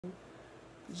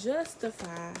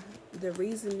justify the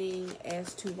reasoning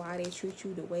as to why they treat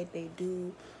you the way they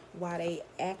do, why they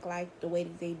act like the way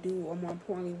that they do, or more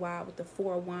importantly, why with the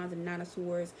Four of Wands and Nine of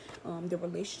Swords, the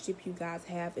relationship you guys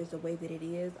have is the way that it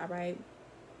is. All right.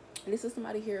 This is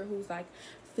somebody here who's like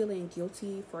feeling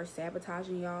guilty for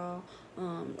sabotaging y'all,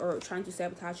 or trying to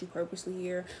sabotage you purposely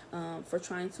here, for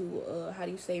trying to how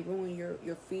do you say, ruin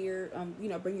your fear,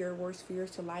 bring your worst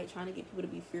fears to light, trying to get people to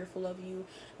be fearful of you,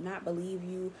 not believe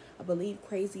you, believe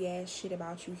crazy ass shit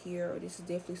about you here. Or this is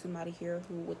definitely somebody here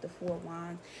who, with the Four of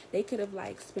Wands, they could have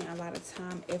like spent a lot of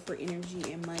time, effort,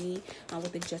 energy, and money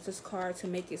with the Justice card to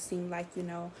make it seem like,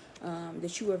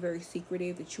 that you are very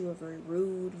secretive, that you are very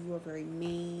rude, you are very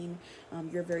mean,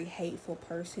 you're a very hateful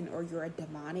person, or you're a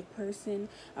demonic person.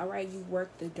 All right, you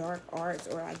work the dark arts,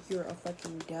 or like you're a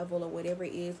fucking devil, or whatever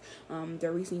it is.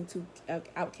 They're reasoning to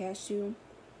outcast you.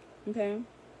 Okay,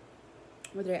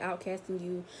 whether they're outcasting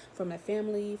you from the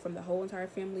family, from the whole entire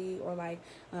family, or like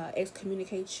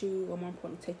excommunicate you, or more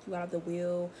importantly, take you out of the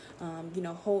will,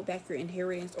 hold back your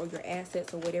inheritance or your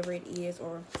assets or whatever it is,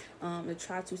 or to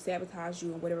try to sabotage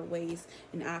you in whatever ways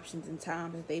and options and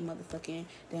times that they motherfucking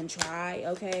done try.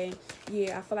 Okay,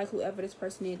 yeah, I feel like whoever this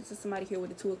person is, this is somebody here with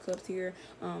the Two of Cups here.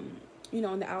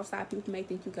 On the outside, people may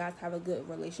think you guys have a good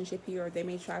relationship here, or they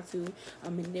may try to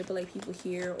manipulate people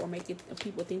here, or make it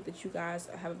people think that you guys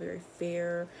have a very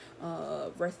fair,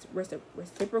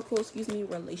 reciprocal,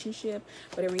 relationship.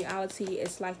 But in reality,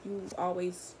 it's like you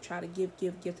always try to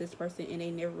give this person, and they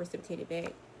never reciprocate it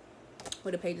back.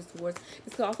 With the Page of Swords,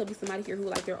 this could also be somebody here who,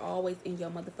 like, they're always in your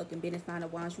motherfucking business. Nine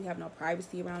of Wands, you have no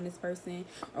privacy around this person.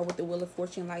 Or with the Wheel of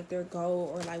Fortune, like, their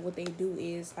goal, or like what they do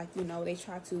is like, they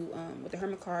try to with the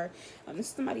Hermit card, this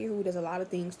is somebody who does a lot of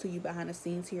things to you behind the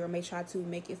scenes here, or may try to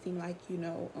make it seem like,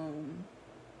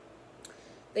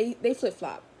 they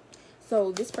flip-flop.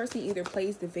 So this person either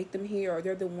plays the victim here, or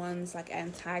they're the ones like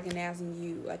antagonizing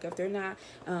you. Like if they're not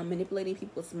manipulating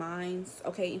people's minds,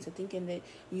 okay, into thinking that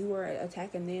you are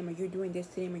attacking them, or you're doing this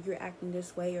to them, or you're acting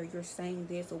this way, or you're saying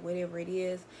this, or whatever it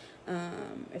is.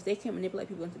 If they can manipulate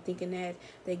people into thinking that,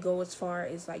 they go as far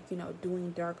as like,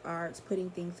 doing dark arts, putting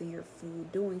things in your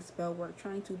food, doing spell work,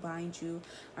 trying to bind you.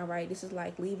 All right, this is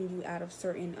like leaving you out of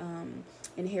certain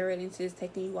inheritances,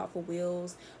 taking you off of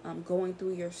wills, going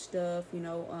through your stuff,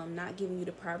 not giving you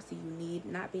the privacy you need,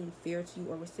 not being fair to you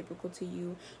or reciprocal to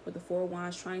you. With the Four of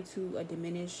Wands, trying to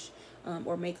diminish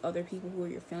or make other people who are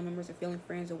your family members or family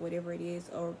friends or whatever it is,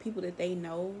 or people that they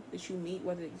know that you meet,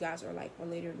 whether you guys are like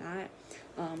related or not,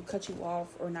 cut you off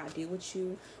or not deal with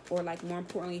you. Or like more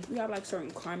importantly, if you have like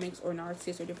certain karmics or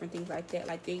narcissists or different things like that,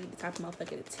 like they the type of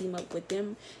motherfucker to team up with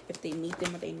them if they meet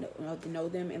them, or they know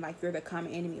them, and like you're the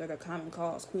common enemy or the common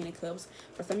cause. Queen of Cups,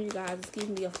 for some of you guys, it's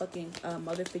giving me a fucking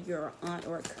mother figure or aunt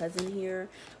or a cousin here.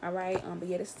 All right, but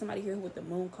yeah, this is somebody here with the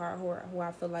Moon card who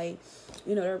I feel like,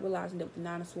 they're realizing that with the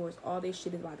Nine of Swords, all this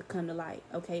shit is about to come to light,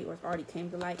 okay, or it's already came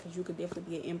to light, because you could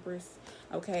definitely be an Empress,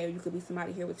 okay, or you could be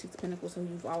somebody here with Six of Pentacles, so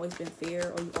you've always been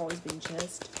fair, or you've always been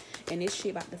just, and this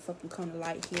shit about to fucking come to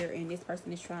light here, and this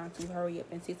person is trying to hurry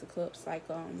up. And Six of Cups, like,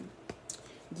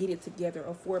 get it together.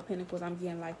 Or Four of Pentacles, I'm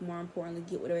getting like, more importantly,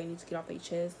 get whatever they need to get off their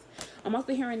chest. I'm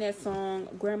also hearing that song,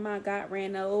 Grandma Got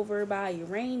Ran Over by a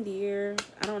Reindeer.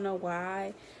 I don't know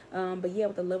why, but yeah,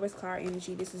 with the Lover's card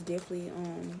energy, this is definitely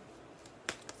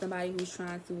somebody who's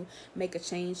trying to make a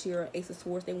change here. Ace of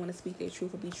Swords, they want to speak their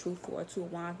truth or be truthful. Or Two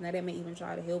of Wands, now they may even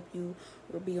try to help you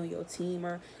or be on your team.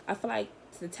 Or I feel like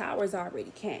the Towers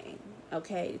already came,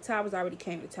 okay, the Towers already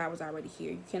came, the Towers already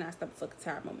here. You cannot stop a fucking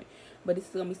Tower moment. But it's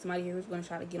still gonna be somebody here who's gonna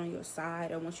try to get on your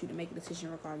side, or want you to make a decision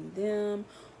regarding them,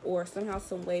 or somehow,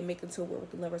 some way, make it to where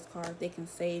with the Lover's card they can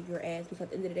save your ass, because at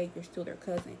the end of the day, you're still their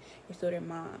cousin, you're still their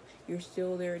mom, you're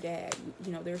still their dad,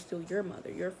 they're still your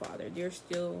mother, your father, they're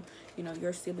still,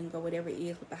 your sibling, or whatever it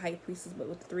is. With the High Priestess, but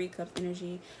with the Three of Cups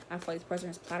energy, I feel like this person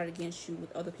has plotted against you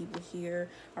with other people here,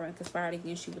 or conspired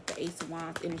against you with the Ace of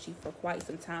Wands energy for quite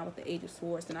some time with the Age of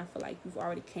Swords. And I feel like you've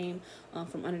already came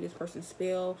from under this person's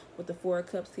spell with the Four of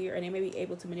Cups here, and they may be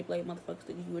able to manipulate motherfuckers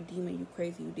that you a demon, you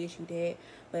crazy, you this, you that.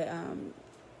 But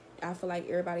I feel like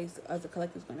everybody's as a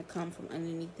collective is going to come from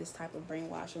underneath this type of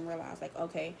brainwash and realize, like,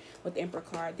 okay, with the Emperor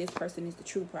card, this person is the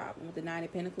true problem. With the Nine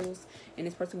of Pentacles, and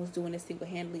this person was doing this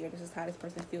single-handedly, or this is how this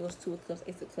person feels. Two of Cups,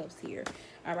 Ace of Cups here.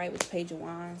 All right, with the Page of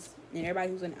Wands, and everybody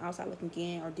who's on the outside looking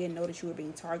in, or didn't know that you were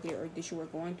being targeted, or that you were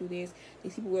going through this,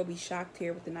 these people will be shocked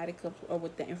here with the Knight of Cups, or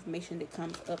with the information that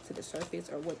comes up to the surface,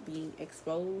 or what being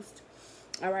exposed.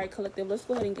 All right, collective, let's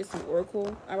go ahead and get some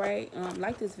oracle. All right,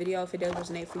 like this video if it does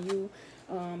resonate for you.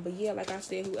 But yeah, like I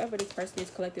said, whoever this person is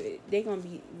collective, they're gonna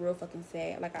be real fucking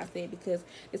sad, like I said, because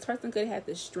this person could have had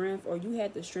the strength, or you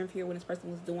had the strength here when this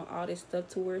person was doing all this stuff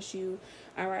towards you.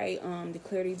 All right, the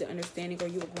clarity, the understanding, or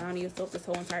you were grounding yourself this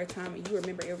whole entire time, and you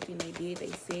remember everything they did,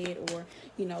 they said, or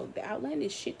you know, the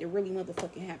outlandish shit that really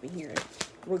motherfucking happened here.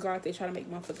 Regardless, they try to make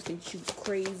motherfuckers think you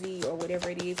crazy or whatever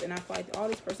it is. And I feel like all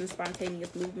these person's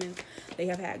spontaneous movements, they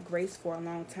have had grace for a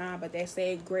long time, but that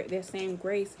same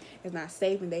grace is not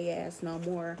saving their ass no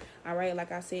more. All right,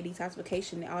 like I said,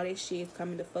 detoxification, all this shit is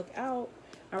coming the fuck out.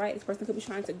 All right, this person could be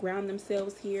trying to ground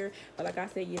themselves here, but like I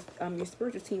said, your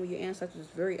spiritual team or your ancestors is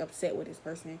very upset with this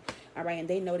person. All right, and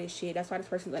they know this shit. That's why this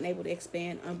person is unable to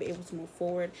expand, unable to move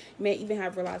forward. You may even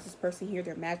have realized this person here,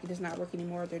 their magic does not work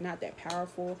anymore. They're not that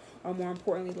powerful, or more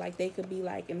importantly, like they could be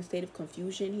like in a state of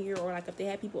confusion here, or like if they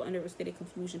had people under a state of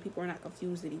confusion, people are not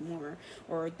confused anymore,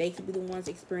 or they could be the ones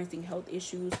experiencing health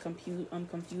issues,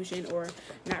 confusion, or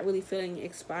not really feeling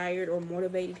inspired or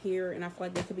motivated here. And I feel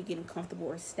like they could be getting comfortable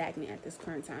or stagnant at this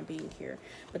current time being here.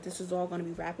 But this is all going to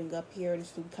be wrapping up here.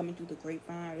 This will be coming through the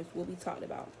grapevine. This will be talked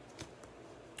about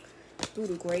through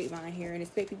the grapevine here, and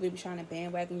expect people to be trying to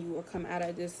bandwagon you or come out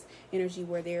of this energy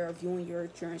where they're viewing your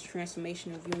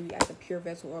transformation or viewing you as a pure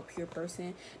vessel or a pure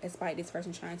person, despite this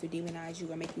person trying to demonize you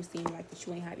or make you seem like that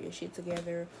you ain't have your shit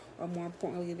together, or more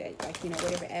importantly that, like, you know,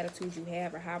 whatever attitudes you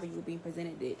have or however you were being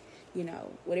presented, that, you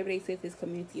know, whatever they said to this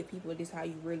community of people, this is how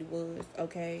you really was.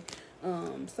 Okay.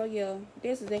 So yeah,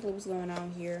 that's exactly what's going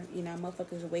on here. You know,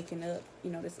 motherfuckers are waking up.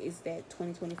 You know, this is that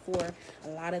 2024. A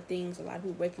lot of things, a lot of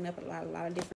people waking up, a lot of different